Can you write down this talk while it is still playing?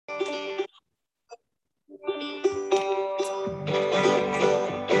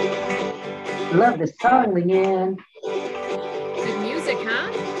Love the song, Leanne. Good music,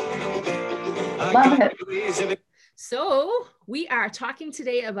 huh? Love it. So we are talking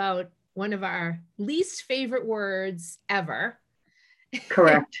today about one of our least favorite words ever.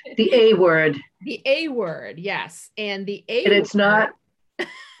 Correct. The A word. The A word, yes. And the A And word. it's not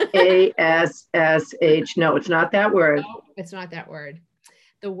ASSH. No, it's not that word. No, it's not that word.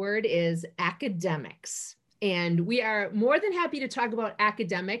 The word is academics. And we are more than happy to talk about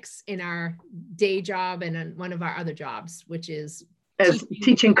academics in our day job and in one of our other jobs, which is as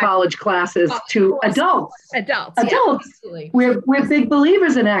teaching college classes to adults. Adults. Yeah, we're big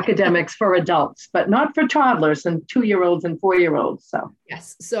believers in academics for adults, but not for toddlers and 2-year-olds and 4-year-olds. So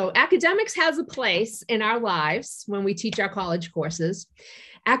yes, so academics has a place in our lives when we teach our college courses.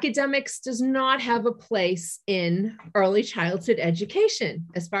 Academics does not have a place in early childhood education,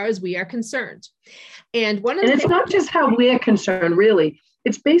 as far as we are concerned. And it's not just how we're concerned, really.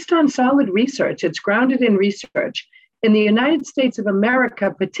 It's based on solid research. It's grounded in research. In the United States of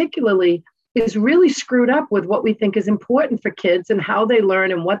America, particularly, is really screwed up with what we think is important for kids and how they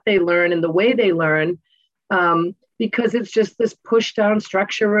learn and what they learn and the way they learn, because it's just this push down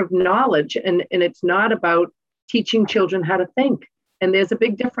structure of knowledge. And it's not about teaching children how to think. And there's a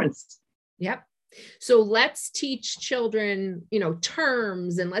big difference. Yep. So let's teach children,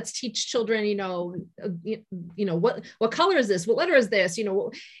 terms, and let's teach children, what color is this? What letter is this?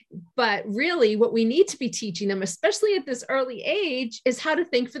 But really what we need to be teaching them, especially at this early age, is how to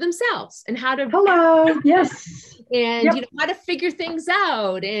think for themselves and how to, yes. And, yep. How to figure things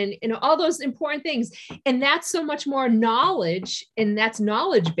out and, all those important things. And that's so much more knowledge, and that's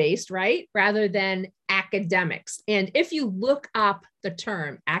knowledge-based, right? Rather than academics. And if you look up the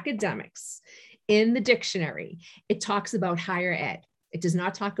term academics in the dictionary, it talks about higher ed. It does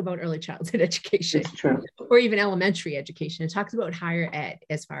not talk about early childhood education or even elementary education. It talks about higher ed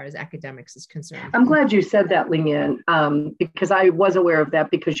as far as academics is concerned. I'm glad you said that, Leanne, because I was aware of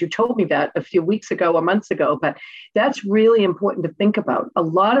that because you told me that a few weeks ago or months ago, but that's really important to think about. A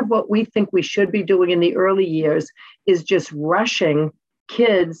lot of what we think we should be doing in the early years is just rushing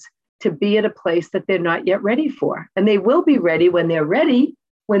kids to be at a place that they're not yet ready for. And they will be ready, when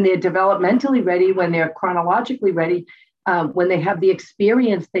they're developmentally ready, when they're chronologically ready, when they have the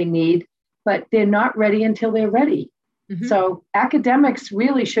experience they need, but they're not ready until they're ready. Mm-hmm. So academics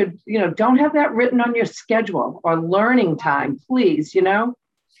really should, don't have that written on your schedule or learning time, please,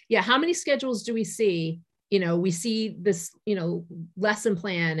 Yeah. How many schedules do we see? We see this, lesson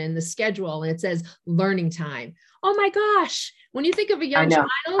plan and the schedule, and it says learning time. Oh my gosh. When you think of a young child,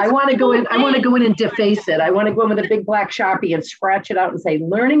 I want to go in and deface it. I want to go in with a big black Sharpie and scratch it out and say,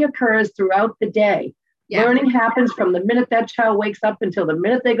 learning occurs throughout the day. Yeah. Learning happens from the minute that child wakes up until the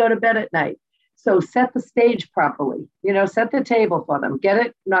minute they go to bed at night. So set the stage properly, set the table for them. Get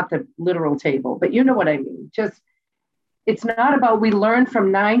it? Not the literal table, but you know what I mean. It's not about we learn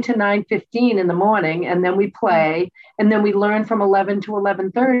from 9 to 9:15 in the morning, and then we play, and then we learn from 11 to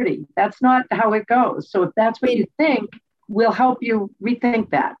 11:30. That's not how it goes. So if that's what you think, we'll help you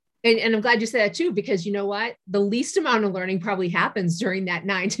rethink that. And I'm glad you said that too, because you know what? The least amount of learning probably happens during that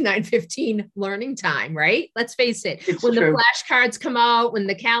 9 to 9:15 learning time, right? Let's face it. It's when true. The flashcards come out, when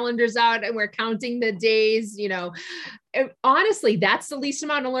the calendar's out and we're counting the days, honestly, that's the least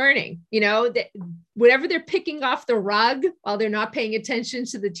amount of learning, whatever they're picking off the rug while they're not paying attention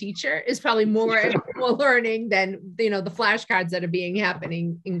to the teacher is probably more learning than, the flashcards that are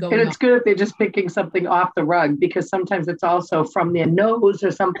happening and going. And it's good if they're just picking something off the rug, because sometimes it's also from their nose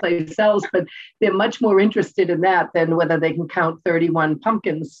or someplace else, but they're much more interested in that than whether they can count 31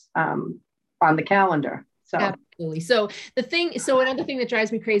 pumpkins on the calendar. So. Absolutely. So another thing that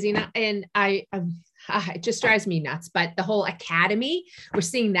drives me crazy, and it just drives me nuts, but the whole academy, we're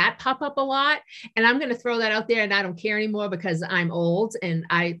seeing that pop up a lot. And I'm going to throw that out there, and I don't care anymore because I'm old and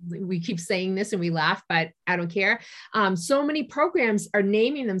we keep saying this and we laugh, but I don't care. So many programs are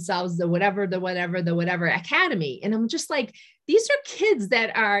naming themselves the whatever academy. And I'm just like, these are kids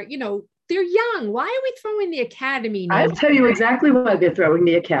that are, they're young. Why are we throwing the academy name? I'll tell you exactly why they're throwing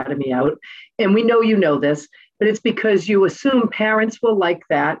the academy out. And we know you know this, but it's because you assume parents will like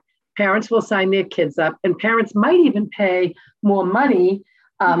that. Parents will sign their kids up, and parents might even pay more money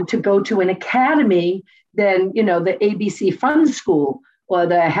to go to an academy than, the ABC Fun School or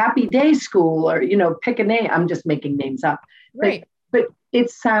the Happy Day School, or, pick a name. I'm just making names up. Right. But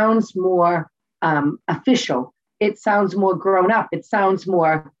it sounds more official. It sounds more grown up. It sounds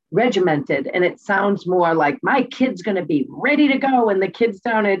more regimented, and it sounds more like my kid's going to be ready to go, and the kids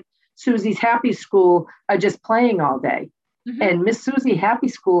down at Susie's Happy School are just playing all day. Mm-hmm. And Miss Susie Happy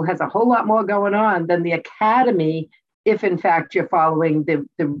School has a whole lot more going on than the academy if in fact you're following the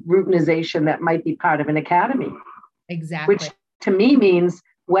routinization that might be part of an academy. Exactly. Which to me means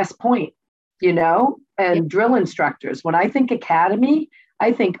West Point, and drill instructors. When I think academy,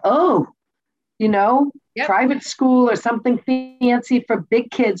 I think, private school or something fancy for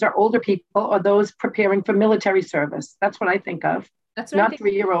big kids or older people or those preparing for military service. That's what I think of. That's what not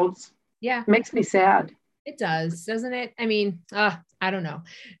 3-year-olds. Yeah. It makes me sad. It does, doesn't it? I mean, I don't know.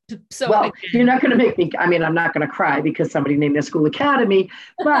 So well, you're not going to make me, I'm not going to cry because somebody named their school academy,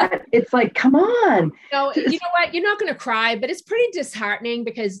 but it's like, come on. No, you know what? You're not going to cry, but it's pretty disheartening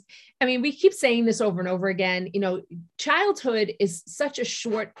because, we keep saying this over and over again, childhood is such a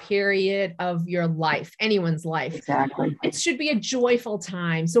short period of your life, anyone's life. Exactly. It should be a joyful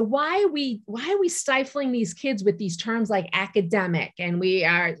time. So why are we stifling these kids with these terms like academic? And we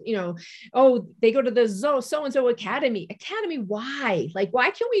are, they go to the so-and-so academy. Why? Like, why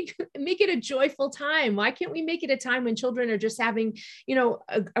can't we make it a joyful time? Why can't we make it a time when children are just having,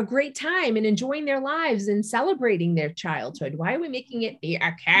 a great time and enjoying their lives and celebrating their childhood? Why are we making it the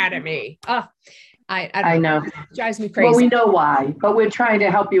academy? I know. It drives me crazy. Well, we know why, but we're trying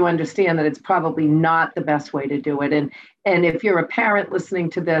to help you understand that it's probably not the best way to do it. And if you're a parent listening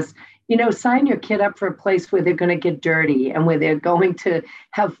to this, sign your kid up for a place where they're going to get dirty and where they're going to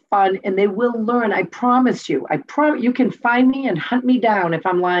have fun and they will learn. I promise you. You can find me and hunt me down if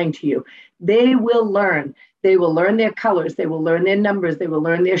I'm lying to you. They will learn. They will learn their colors. They will learn their numbers. They will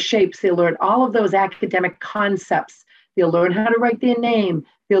learn their shapes. They'll learn all of those academic concepts. They'll learn how to write their name.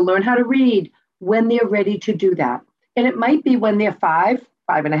 They'll learn how to read when they're ready to do that. And it might be when they're 5,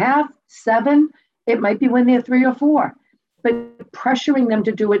 5.5, 7. It might be when they're 3 or 4. But pressuring them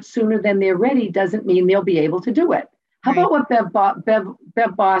to do it sooner than they're ready doesn't mean they'll be able to do it. How about what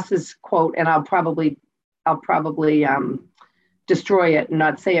Bev Boss's quote, and I'll probably destroy it and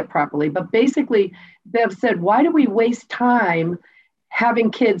not say it properly. But basically, Bev said, why do we waste time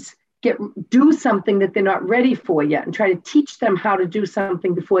having kids do something that they're not ready for yet and try to teach them how to do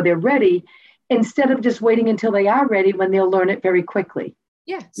something before they're ready instead of just waiting until they are ready when they'll learn it very quickly?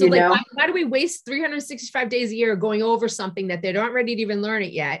 Yeah. So why do we waste 365 days a year going over something that they're not ready to even learn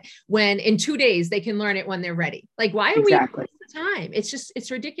it yet, when in 2 days they can learn it when they're ready? Like, why are we wasting the time? It's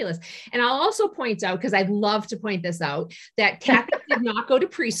ridiculous. And I'll also point out, because I love to point this out, that Kathy did not go to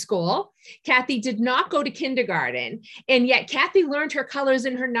preschool. Kathy did not go to kindergarten. And yet Kathy learned her colors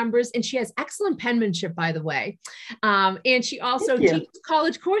and her numbers, and she has excellent penmanship, by the way. And she also teaches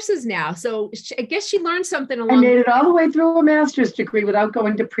college courses now. So I guess she learned something along. I made it all the way through a master's degree without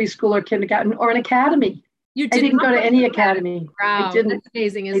going to preschool or kindergarten or an academy. I didn't go to any academy. Wow, I didn't. That's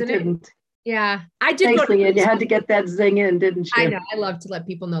amazing, isn't it? Didn't. Yeah, I did. Thanks, Leanne. You had to get that zing in, didn't you? I know. I love to let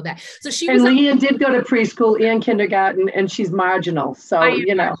people know that. So Leanne did go to preschool and kindergarten, and she's marginal. So,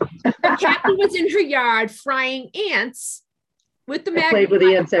 Kathy was in her yard frying ants with the I played with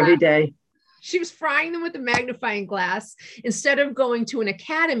the ants every day. She was frying them with a magnifying glass instead of going to an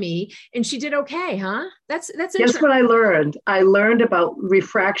academy, and she did okay, huh? That's interesting. Guess what I learned? I learned about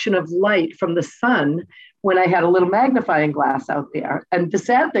refraction of light from the sun when I had a little magnifying glass out there. And the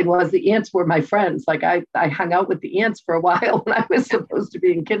sad thing was the ants were my friends. Like I hung out with the ants for a while when I was supposed to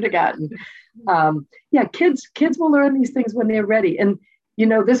be in kindergarten. Kids will learn these things when they're ready. And,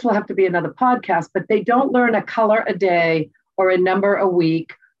 this will have to be another podcast, but they don't learn a color a day or a number a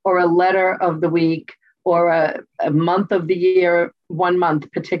week or a letter of the week or a month of the year, 1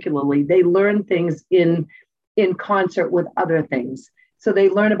 month particularly. They learn things in concert with other things. So they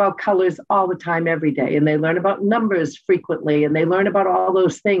learn about colors all the time, every day, and they learn about numbers frequently, and they learn about all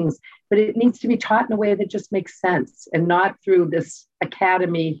those things, but it needs to be taught in a way that just makes sense and not through this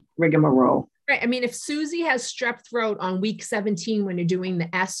academy rigmarole. Right. If Susie has strep throat on week 17, when you're doing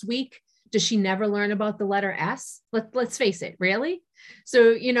the S week, does she never learn about the letter S? Let's face it, really?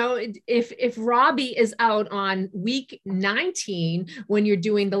 So, if Robbie is out on week 19, when you're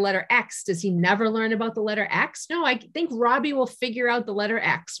doing the letter X, does he never learn about the letter X? No, I think Robbie will figure out the letter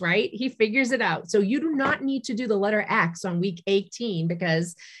X, right? He figures it out. So you do not need to do the letter X on week 18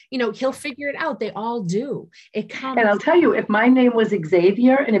 because, he'll figure it out. They all do. It comes. And I'll tell you, if my name was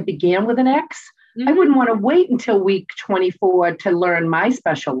Xavier and it began with an X, I wouldn't want to wait until week 24 to learn my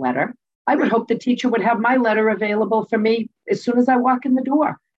special letter. I would hope the teacher would have my letter available for me as soon as I walk in the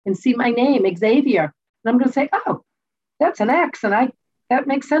door and see my name, Xavier. And I'm going to say, oh, that's an X. And that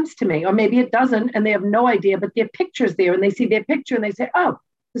makes sense to me. Or maybe it doesn't, and they have no idea, but their picture's there and they see their picture and they say, oh,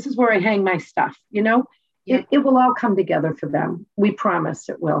 this is where I hang my stuff. It will all come together for them. We promise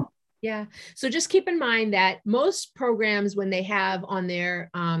it will. Yeah. So just keep in mind that most programs, when they have on their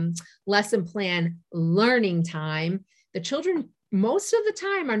lesson plan learning time, the children most of the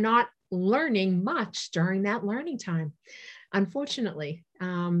time are not learning much during that learning time, unfortunately.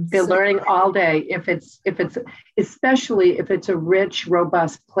 They're learning all day. Especially if it's a rich,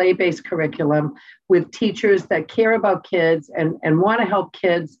 robust, play-based curriculum with teachers that care about kids and want to help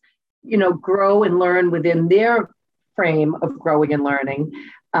kids, grow and learn within their frame of growing and learning.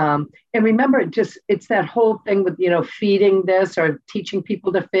 And remember, it's that whole thing with, feeding this or teaching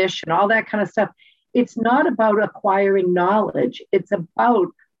people to fish and all that kind of stuff. It's not about acquiring knowledge. It's about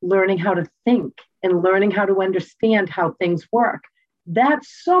learning how to think and learning how to understand how things work.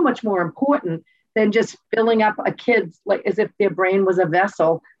 That's so much more important than just filling up a kid's, like as if their brain was a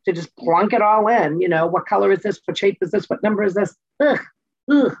vessel to just plunk it all in. What color is this? What shape is this? What number is this? Ugh.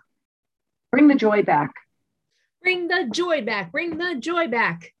 Bring the joy back. Bring the joy back. Bring the joy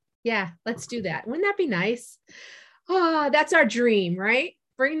back. Yeah, let's do that. Wouldn't that be nice? Oh, that's our dream, right?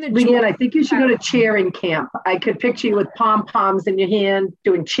 Bring the joy. Leanne, I think you should go to cheering camp. I could picture you with pom-poms in your hand,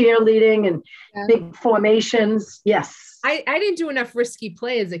 doing cheerleading and big formations. Yes. I didn't do enough risky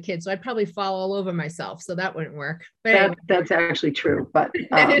play as a kid, so I'd probably fall all over myself. So that wouldn't work. But anyway. That's actually true. But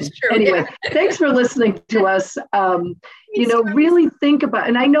that is true. Anyway, thanks for listening to us. Really think about,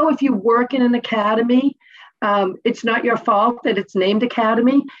 and I know if you work in an academy, it's not your fault that it's named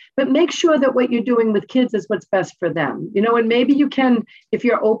academy, but make sure that what you're doing with kids is what's best for them. And maybe you can, if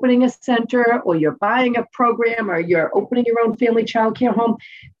you're opening a center or you're buying a program or you're opening your own family childcare home,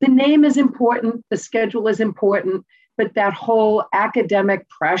 the name is important, the schedule is important, but that whole academic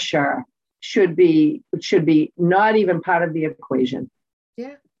pressure should be not even part of the equation.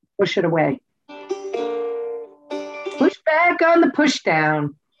 Yeah. Push it away. Push back on the push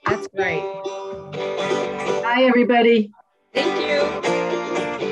down. That's right. Bye, everybody. Thank you.